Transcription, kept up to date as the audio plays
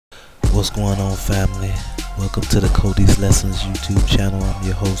What's going on, family? Welcome to the Kodi's Lessons YouTube channel. I'm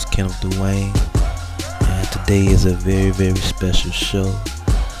your host, Kenneth Dwayne, and today is a very special show.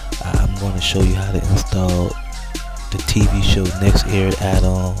 I'm going to show you how to install the TV show Next Aired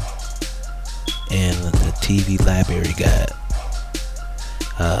Addon and the TV library guide.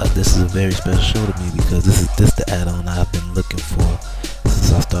 This is a very special show to me because this is the add-on I've been looking for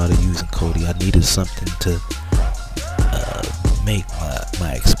since I started using Kodi. I needed something to make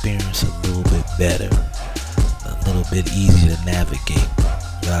my experience a little bit better, a little bit easier to navigate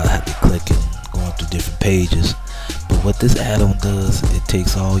without having to click and going through different pages. But what this add-on does, it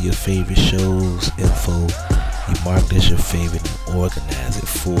takes all your favorite shows info, you mark it as your favorite and organize it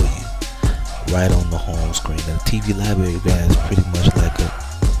for you right on the home screen. And the TV library guide is pretty much like a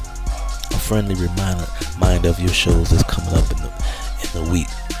friendly reminder of your shows that's coming up in the week,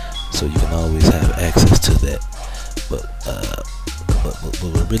 so you can always have access to that. But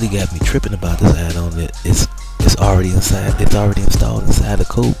what really got me tripping about this add-on is it's already inside. It's already installed inside the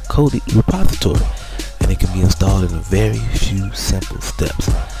Kodi repository, and it can be installed in a very few simple steps.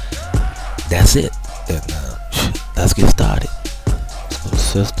 That's it. And let's get started. Let's go to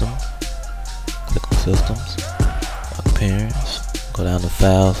System. Click on Systems. Appearance. Go down the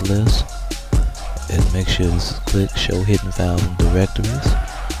Files list, and make sure this is click Show Hidden Files and Directories.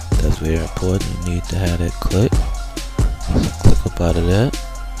 That's very important. You need to have that click. Click up out of that.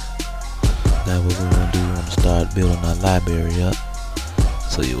 Now what we're going to do, we're going to start building our library up.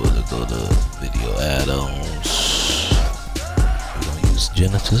 So you want to go to Video Add-ons. We're going to use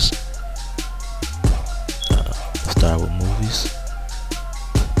Genesis. Start with movies.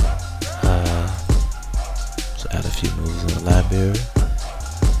 So add a few movies in the library.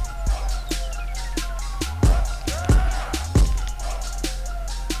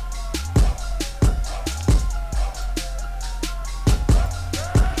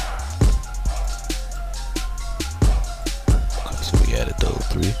 Added those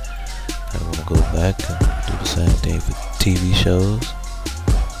three. I'm going to go back and do the same thing for TV shows.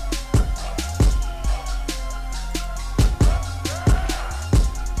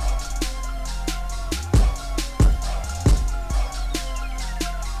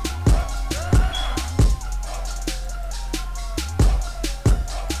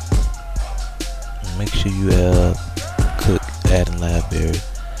 Make sure you click Add in Library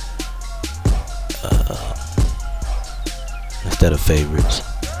instead of favorites.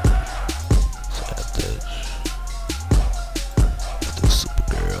 So let's do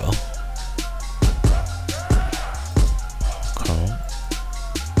Supergirl. Chrome.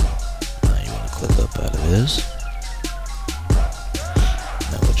 Now you want to click up out of this.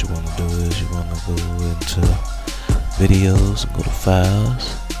 Now what you want to do is you want to go into Videos and go to Files.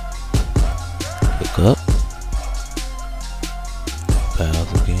 Click up.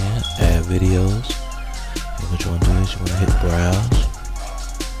 Files again. Add Videos. What you want to do is you want to hit Browse,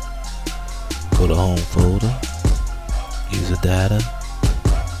 go to Home folder, User Data,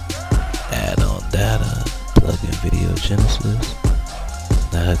 Add-on Data, plug in Video Genesis.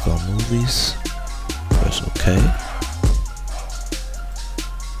 Now click on Movies, press OK.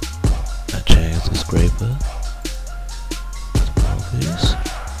 Now change the scraper to Movies.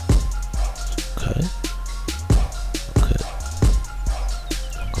 Okay.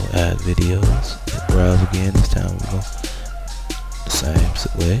 Go add videos. Browse again. This time we go the same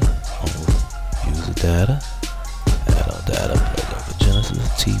way on User Data, Add-on Data, plug in for Genesis,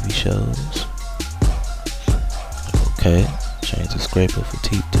 TV shows. Okay, change the scraper for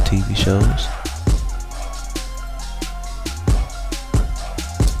to TV shows.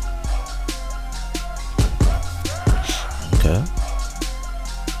 Okay,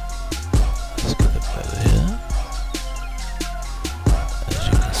 let's get it out of here. As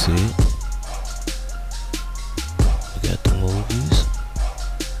you can see, movies.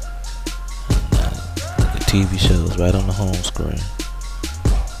 And look at TV shows right on the home screen.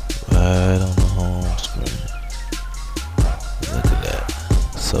 Right on the home screen. Look at that.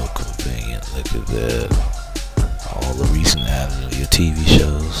 So convenient. Look at that. All the recent ads of your TV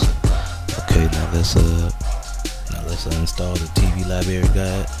shows. Okay, now let's uninstall the TV library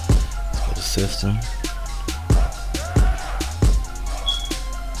guide. Let's go to System.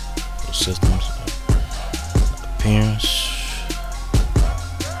 Go to Systems. Appearance.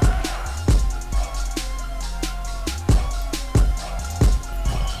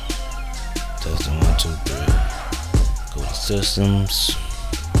 Testing 1, 2, 3. Go to Systems,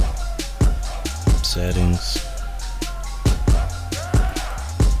 Settings,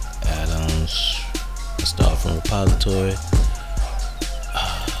 Add-ons, install from repository,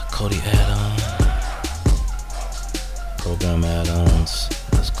 Kodi Addon, program add-ons.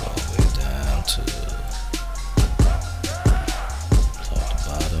 Let's go all the way down.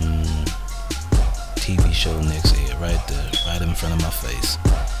 face.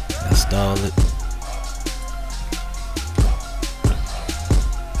 Install it.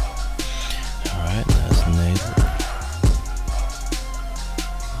 Alright, that's enabled.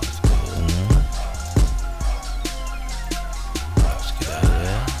 That's good enough. Let's get out of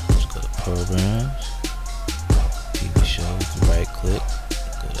there. Let's go to programs. TV shows, right click.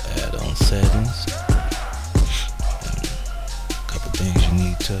 Go to add-on settings. And a couple things you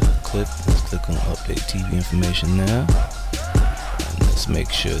need to click. Let's click on update TV information now. And let's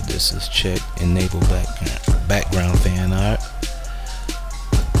make sure this is checked. Enable background fan art.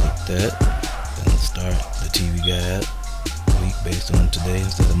 Click that. Then start the TV guide week based on today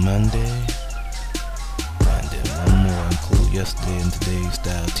instead of Monday. And then one more, include yesterday and today's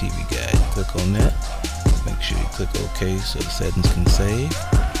style TV guide. Click on that. Make sure you click OK so the settings can save.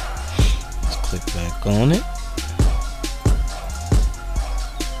 Let's click back on it.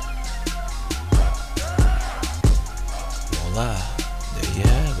 Voila, there you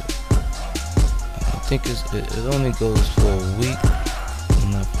have it. I think it only goes for a week.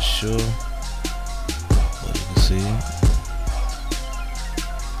 I'm not for sure, but you can see.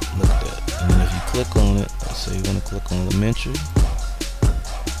 Look at that. And then if you click on it, let's say you want to click on elementary.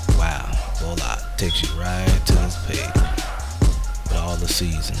 Wow, voila, takes you right to this page with all the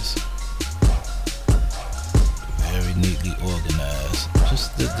seasons. Very neatly organized.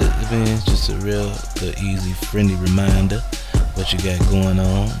 It's just a real good, easy, friendly reminder what you got going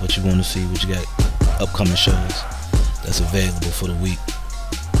on, what you want to see, what you got upcoming shows that's available for the week.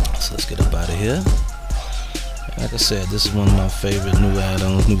 So let's get up out of here. Like I said, this is one of my favorite new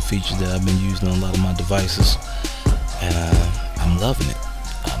add-ons, new features that I've been using on a lot of my devices, and I'm loving it.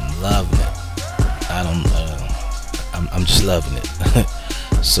 I'm loving it. I'm just loving it.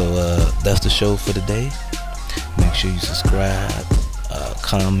 So that's the show for today. Make sure you subscribe,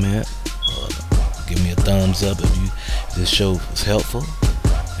 comment, or give me a thumbs up if this show was helpful.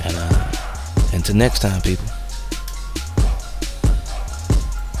 And until next time, people.